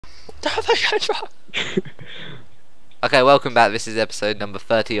Okay, welcome back. This is episode number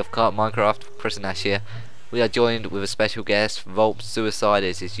 30 of Minecraft. Chris and Ash here. We are joined with a special guest. Volt Suicide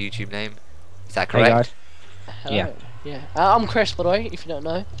is his YouTube name. Is that Hey correct? guys. Hello. Yeah. Yeah. I'm Chris, by the way, if you don't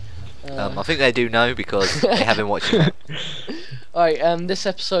know. I think they do know because they have been watching it. Alright, this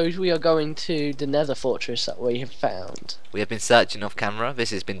episode we are going to the Nether fortress that we have found. We have been searching off camera. This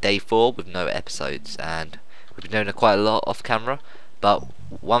has been day 4 with no episodes, and we've been doing quite a lot off camera. But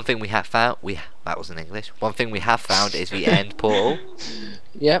one thing we have found, that was in English. One thing we have found is the end portal.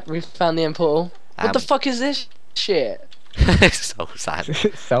 Yep, we found the end portal. What the fuck is this shit? So sad.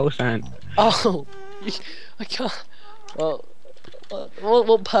 So sad. Oh, I can't. Well,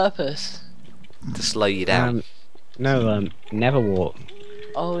 what purpose? To slow you down. Never walk.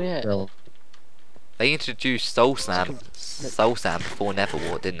 Oh yeah. Real. They introduced Soul Sand before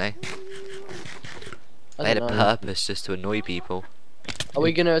Neverwar, didn't they? They had a purpose just to annoy people. Are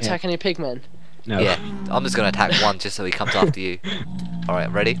we gonna attack any pigmen? No. Yeah, I'm just gonna attack one just so he comes after you.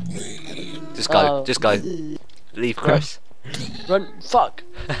 Alright, ready? Just go, just go. Leave Chris. Run! Fuck!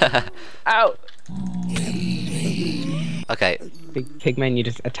 Out! Okay, Big pigmen, you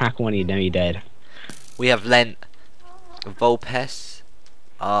just attack one, you know you're dead. we have lent Volpes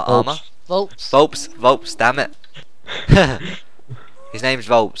armor. Volps. Volps, damn it. His name's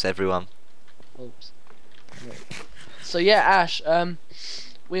Volps, everyone. Volps. So yeah, Ash.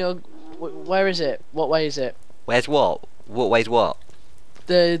 We are. Where is it? What way is it? Where's what? What way's what?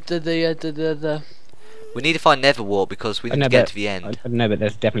 The. We need to find Neverwar because we need to get to the end. I don't know, but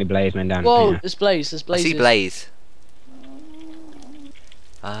there's definitely blaze men down Whoa! here. There's Blaze. There's I Blaze. see Blaze.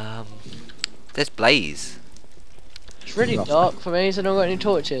 There's Blaze. It's really dark for me, so I don't got any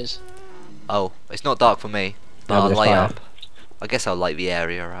torches. Oh, it's not dark for me, but No, but I'll there's light fire. up. I guess I'll light the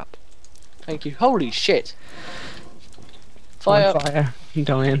area up. Thank you. Holy shit! Fire. Fire! Fire. I'm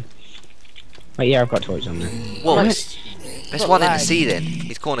dying. Wait, yeah, I've got torches on there. Whoa, Right. there's Got one in the lag. ceiling.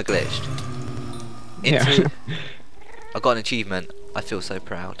 He's corner glitched. Yeah. I got an achievement. I feel so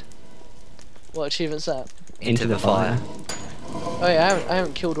proud. What achievement's that? Into the fire. Oh yeah, I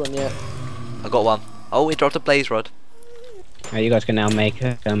haven't killed one yet. I got one. Oh, we dropped a blaze rod. You guys can now make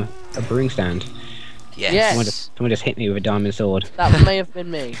a brewing stand. Yes. Yes. Someone just hit me with a diamond sword. That may have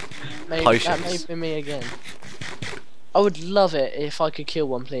been me. That may Potions. have been me again. I would love it if I could kill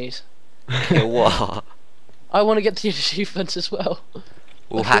one, please. Kill what? I want to get the achievements as well.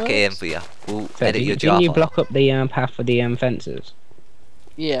 We'll That's hack right. it in for you. We'll So, edit your didn't you Java. block up the path for the fences?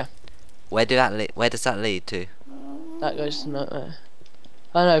 Yeah, Where does that lead to? that goes to nowhere.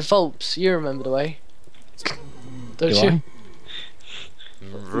 I know, Volps, you remember the way. Don't Do you?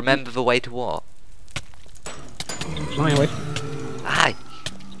 Remember the way to what? Flying away. Aye.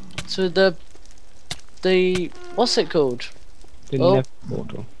 To the what's it called? The Oh. Nether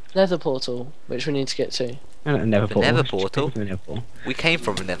portal. Nether portal, which we need to get to. No, not the Nether The portal. Nether Just portal? the Nether portal. We came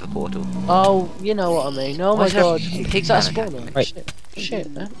from the Nether portal. Oh, you know what I mean. Oh Why my is that god. pig Is that a man spawner? Wait. Shit.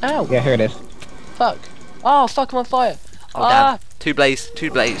 Ow. Yeah, here it is. Fuck. Oh, fuck, I'm on fire. Oh Ah. damn. Two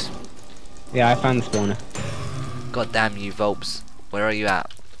blaze. Yeah, I found the spawner. God damn you, Volps. Where are you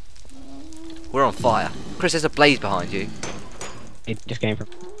at? We're on fire. Chris, there's a blaze behind you. It just came from.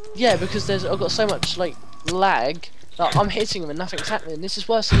 Yeah, because I've got so much like lag that I'm hitting them and nothing's happening. This is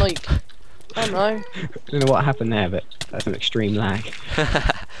worse than like I don't know. I don't know what happened there, but that's some extreme lag.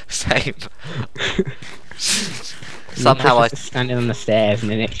 Same. Somehow I. Chris was just standing on the stairs, and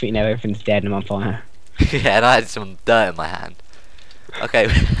the next thing you know, everything's dead and I'm on fire. Yeah, and I had some dirt in my hand. Okay.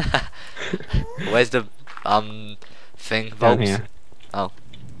 Where's the thing? Down Volps? here. Oh.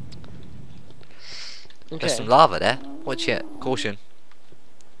 Okay. There's some lava there. Watch it. Caution.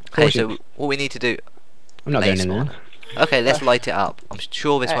 Okay, so what we need to do. I'm not Blaze going in there. spawn. Okay, let's light it up. I'm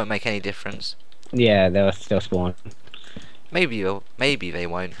sure this Hey. won't make any difference. Yeah, they'll still spawn. Maybe they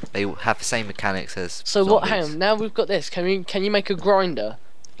won't. They will have the same mechanics as. So what? zombies. Hang on. Now we've got this. Can you make a grinder?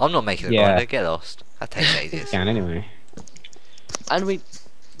 I'm not making a Yeah. grinder. Get lost. That takes ages. Can anyway.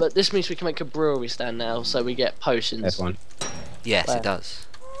 But this means we can make a brewery stand now, so we get potions. There's one. Yes, Where? it does.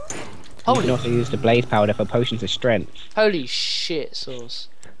 You can also use the blaze powder for potions of strength. Holy shit, sauce.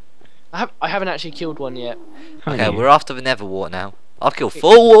 I haven't actually killed one yet. Can't Okay, you? we're after the Neverwar now. I've killed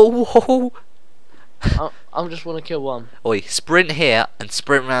 4. Whoa. I just want to kill one. Oi, sprint here and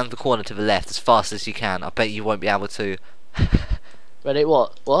sprint round the corner to the left as fast as you can. I bet you won't be able to. Ready?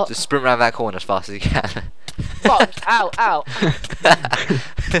 What? What? Just sprint round that corner as fast as you can. Fuck! Ow! Ow!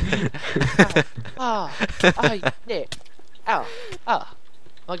 Ah! Ah! Nick! Ow! Ah!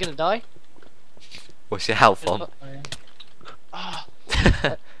 Am I gonna die? What's your health on? Ah!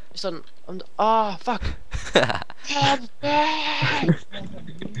 It's on. Ah, fuck.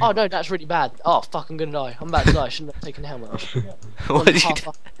 Oh no, that's really bad. Oh fuck, I'm gonna die. I'm about to die. I shouldn't have taken the helmet off. What did you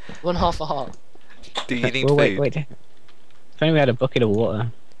do? One half a heart. Do you need Well, food? wait. If only we had a bucket of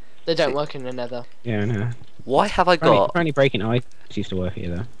water. They don't work in the Nether. Yeah, I know. Why have I got... Apparently breaking ice used to work here,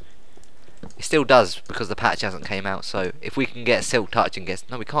 though. It still does, because the patch hasn't came out, so if we can get Silk Touch and get...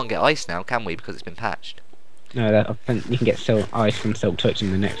 No, we can't get ice now, can we? Because it's been patched. No, you can get ice from Silk Touch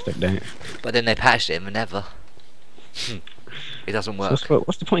in the next update. But then they patched it in the Nether. It doesn't work. So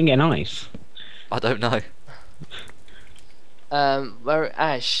what's the point in getting ice? I don't know.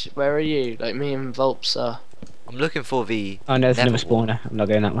 Ash, where are you? Like me and Volps are. I'm looking for the... Oh no, there's another Nether wall. spawner. I'm not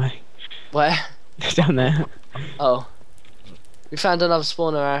going that way. Where? It's down there. Oh. We found another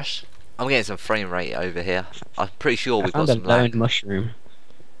spawner, Ash. I'm getting some frame rate over here. I'm pretty sure we've got I some found a lone lag. mushroom.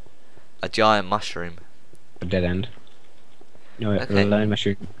 A giant mushroom. A dead end. No, Okay. a lone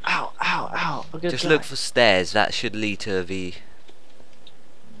mushroom. Ow, ow, ow. I'm gonna Just die. look for stairs. That should lead to the...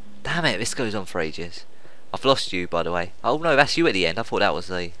 Damn it, this goes on for ages. I've lost you, by the way. Oh no, that's you at the end. I thought that was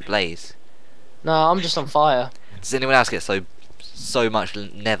the blaze. No, I'm just on fire. Does anyone else get so much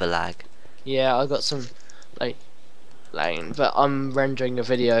Nether lag? Yeah, I got some, like, lane, but I'm rendering a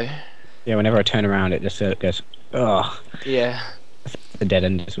video. Yeah, whenever I turn around, it just goes, ugh. Yeah. The dead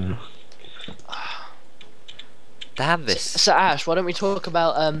end as well. Damn this. So Ash, why don't we talk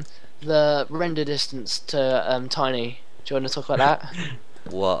about the render distance to tiny? Do you want to talk about that?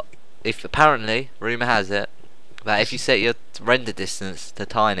 What? If apparently, rumour has it, that if you set your render distance to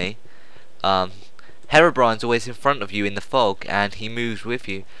tiny, Herobrine's always in front of you in the fog and he moves with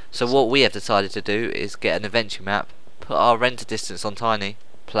you. So what we have decided to do is get an adventure map, put our render distance on tiny,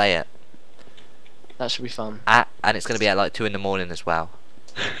 play it. That should be fun. And it's going to be at like 2 in the morning as well.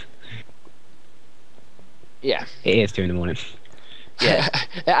 Yeah. It is 2 in the morning. Yeah.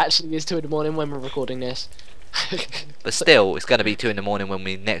 It actually is 2 in the morning when we're recording this. But still, it's going to be 2 in the morning when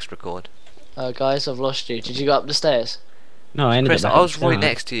we next record. Guys, I've lost you. Did you go up the stairs? No, I ended Chris, up I was back at the right start.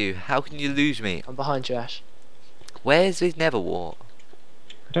 next to you. How can you lose me? I'm behind you, Ash. Where's this Nether wart?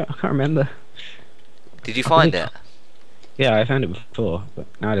 I can't remember. Did you I find believe- it? Yeah, I found it before, but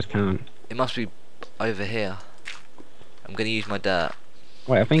now I just can't. It must be over here. I'm going to use my dirt.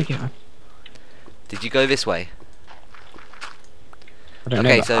 Wait, I think Did you go this way? I don't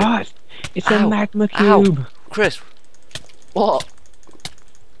Okay, know. so- It's a Ow, magma ow. cube. Chris, What?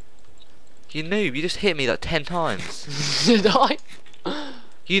 you noob, you just hit me like 10 times. Did I?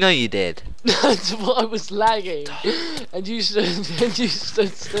 You know you did. That's why I was lagging. And you stood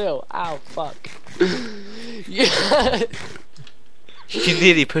still. Ow, fuck. Yeah. You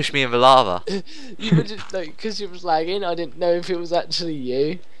nearly pushed me in the lava. You were just, like, because it was lagging, I didn't know if it was actually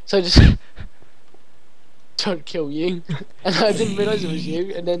you. So I just tried to kill you. And I didn't realise it was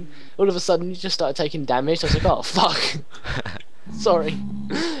you. And then all of a sudden you just started taking damage. I was like, oh, fuck. Sorry.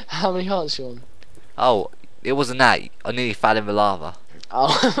 How many hearts you on? Oh, it wasn't that. I nearly fell in the lava.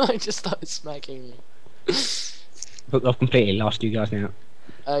 Oh, I just started smacking you. But I've completely lost you guys now.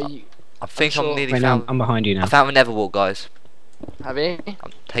 You I think sure. I'm nearly Wait, now found... I'm behind you I now. found the Nether wart, guys. have you?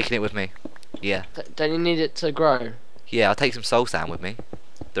 I'm taking it with me. Yeah. Don't you need it to grow? Yeah, I'll take some soul sand with me.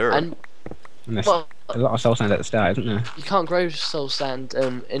 There. And And there's well, a lot of soul sand at the start, isn't there? you can't grow soul sand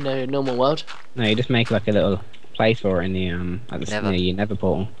in a normal world. No, you just make like a little place for it in the at the Nether. near your Nether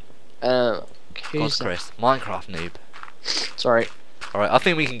portal. God, Who's that? Chris. Minecraft noob. Sorry. Alright, I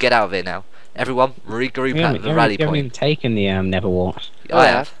think we can get out of here now. Everyone, regroup You at haven't, the you rally haven't, you haven't even point. taken the Nether wart. I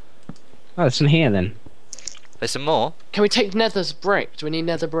have. Oh, there's some here then. There's some more. Can we take Nether's brick? Do we need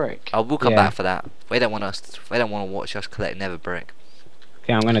Nether brick? Oh, we'll come Yeah. back for that. They don't want us. They don't want to watch us collect Nether brick.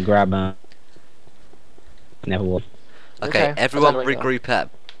 Okay, I'm gonna grab Nether wart. Okay, Okay, everyone I don't know what regroup at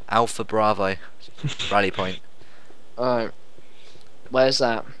Alpha Bravo rally point. Alright. Where's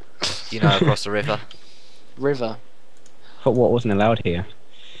that? You know, across the river. River. But what wasn't allowed here?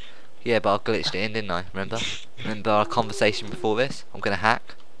 Yeah, but I glitched it in, didn't I? Remember? Remember our conversation before this? I'm gonna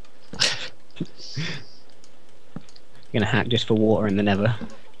hack. You're gonna hack just for water in the Nether.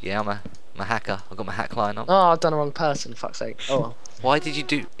 Yeah, I'm a hacker. I've got my hack line on. Oh, I've done the wrong person, fuck's sake. Oh well. Why did you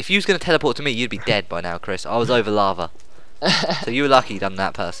do... If you was gonna teleport to me, you'd be dead by now, Chris. I was over lava. So you were lucky you done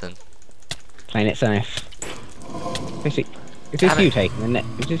that person. Playing it safe. Is Damn this you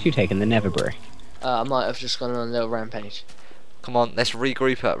it. taking the Nether brick? I might have just gone on a little rampage. Come on, let's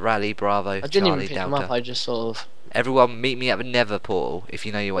regroup at Rally Bravo I didn't Charlie even pick them Delta. up, I just sort of... Everyone, meet me at the Nether portal if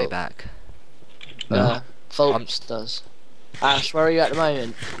you know your way Oh. back. Volps does. Ash, where are you at the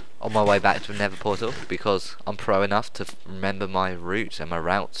moment? On my way back to the Nether portal because I'm pro enough to remember my routes and my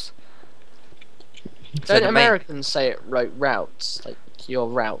routes. So Don't the main- Americans say it routes? Like, like your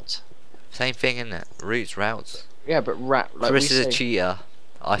route. Same thing, isn't it? Routes, routes. Yeah, but route. Like Chris we is say, a cheater.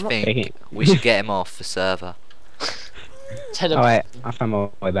 I I'm not think taking- we should get him off the server. Tele- Oh wait, I found my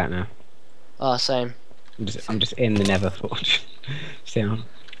way back now. Oh, same. I'm just in the Nether forge. Still.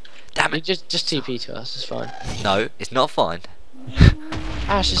 Damn You it! just TP to us. It's fine. No, it's not fine.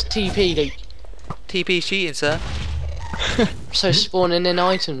 Ash just TP. Like, TP cheating, sir. so spawning in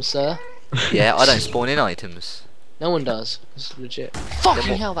items, sir. Yeah, I don't spawn in items. No one does. It's legit.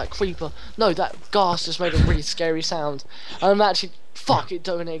 Fucking what? hell, that creeper. No, that ghast just made a really scary sound. I'm actually. Fuck it,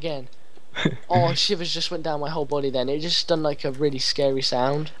 doing it again. Oh, shivers just went down my whole body then. It just done like a really scary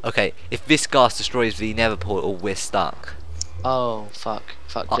sound. Okay, if this gas destroys the Nether portal, we're stuck. Oh, fuck.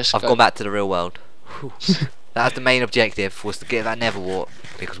 Fuck, just I've go. gone back to the real world. Whew. That was the main objective, was to get that Nether wart,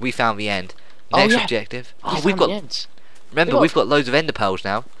 because we found the end. Oh, Next yeah. objective. We Oh, found we've got. the ends. Remember, We we've got loads of ender pearls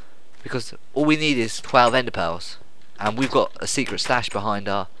now, because all we need is 12 ender pearls, and we've got a secret stash behind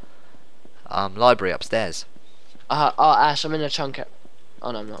our library upstairs. Oh, Ash, I'm in a chunk.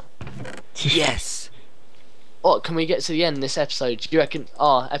 Oh, no, I'm not. Yes. Oh, can we get to the end of this episode? Do you reckon?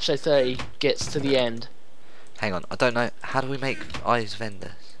 Oh, episode 30 gets to the end. Hang on, I don't know. How do we make eyes of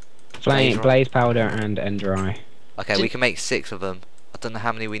enders? Flame, rod. blaze powder and ender eye. Okay, Did- we can make 6 of them. I don't know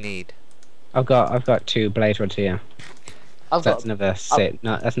how many we need. I've got 2 blaze rods here. I've That's got another 6.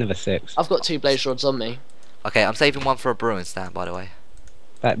 No, that's another 6. I've got 2 blaze rods on me. Okay, I'm saving one for a brewing stand, by the way.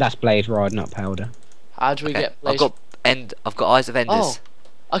 That's blaze rod, not powder. How do we Okay, get blaze? I've got eyes of enders. Oh,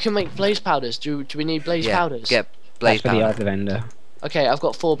 I can make blaze powders. Do we need blaze yeah, powders? get That's blaze for the powder. eyes of ender. Okay, I've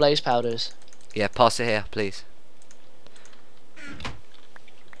got 4 blaze powders. Yeah, pass it here, please.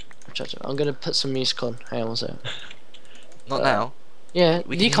 I'm gonna put some music on. Hang on, one sec. Not now. Yeah,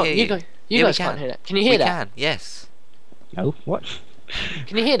 We you can can't. hear You, you. go, you Yeah, we guys can't can. hear that. Can you hear We that? can, yes. No, what?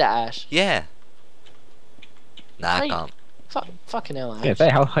 Can you hear that, Ash? Yeah. Nah, I Hey. can't. Fucking hell, Ash. Yeah, say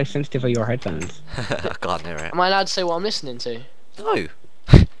how high sensitive are your headphones? I can't hear it. Am I allowed to say what I'm listening to? No.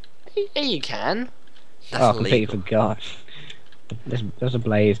 Yeah, you can. That's Oh, I completely illegal. forgot. There's a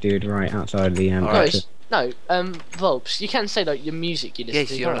blaze dude right outside the Alright. No, exit. it's, no, Volps, you can say like your music you listen Yes,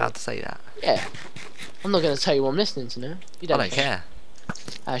 to. you're can't you? allowed to say that. Yeah. I'm not gonna tell you what I'm listening to now. You I don't care.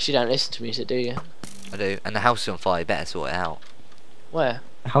 Ash, you don't listen to music, do you? I do. And the house is on fire, you better sort it out. Where?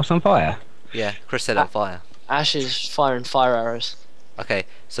 House on fire? Yeah, Chris said on fire. Ash is firing fire arrows. Okay,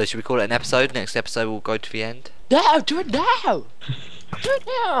 so should we call it an episode? Next episode we'll go to the end. No, do it now! Do it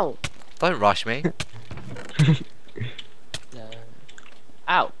now! Don't rush me. No.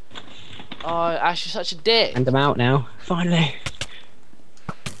 Ow. Oh, Ash, you're such a dick. And I'm out now. Finally.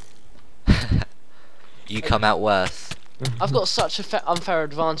 You come out worse. I've got such a unfair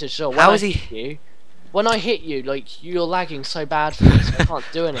advantage. So when How I is he- hit you, when I hit you, like you're lagging so bad for me, so I can't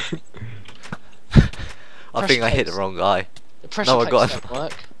do anything. I think I hit the plates. wrong guy. The pressure No, I got plates don't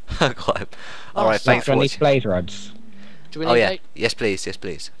work. I got him. Oh, Alright, fuck. thanks Do for I need watching. blaze rods? Do we need Oh yeah, like, yes please, yes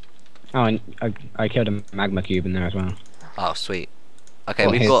please. Oh, and I killed a magma cube in there as well. Oh sweet. Okay,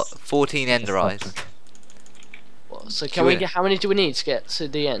 Well, we've his- got 14 ender eyes. what, so Do can we it. get? How many do we need to get to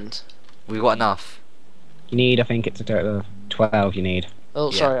the end? We've got enough. You need, I think it's a total of 12 you need. Oh,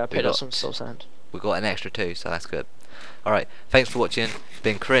 Yeah, sorry, I we picked up got- some soul sand. We've got an extra 2, so that's good. Alright, thanks for watching. It's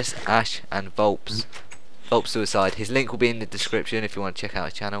been Chris, Ash, and Volps. Volps Suicide. His link will be in the description if you want to check out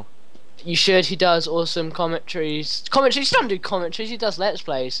his channel. You should. He does awesome commentaries. Commentaries. He doesn't do commentaries. He does let's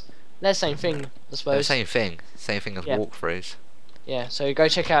plays. They're the same thing, I They're suppose. the same thing. Same thing as Yeah. walkthroughs. Yeah. So go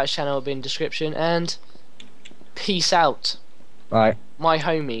check out his channel. It'll be in the description. And peace out, Right. my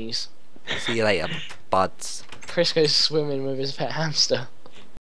homies. See you later, buds. Chris goes swimming with his pet hamster.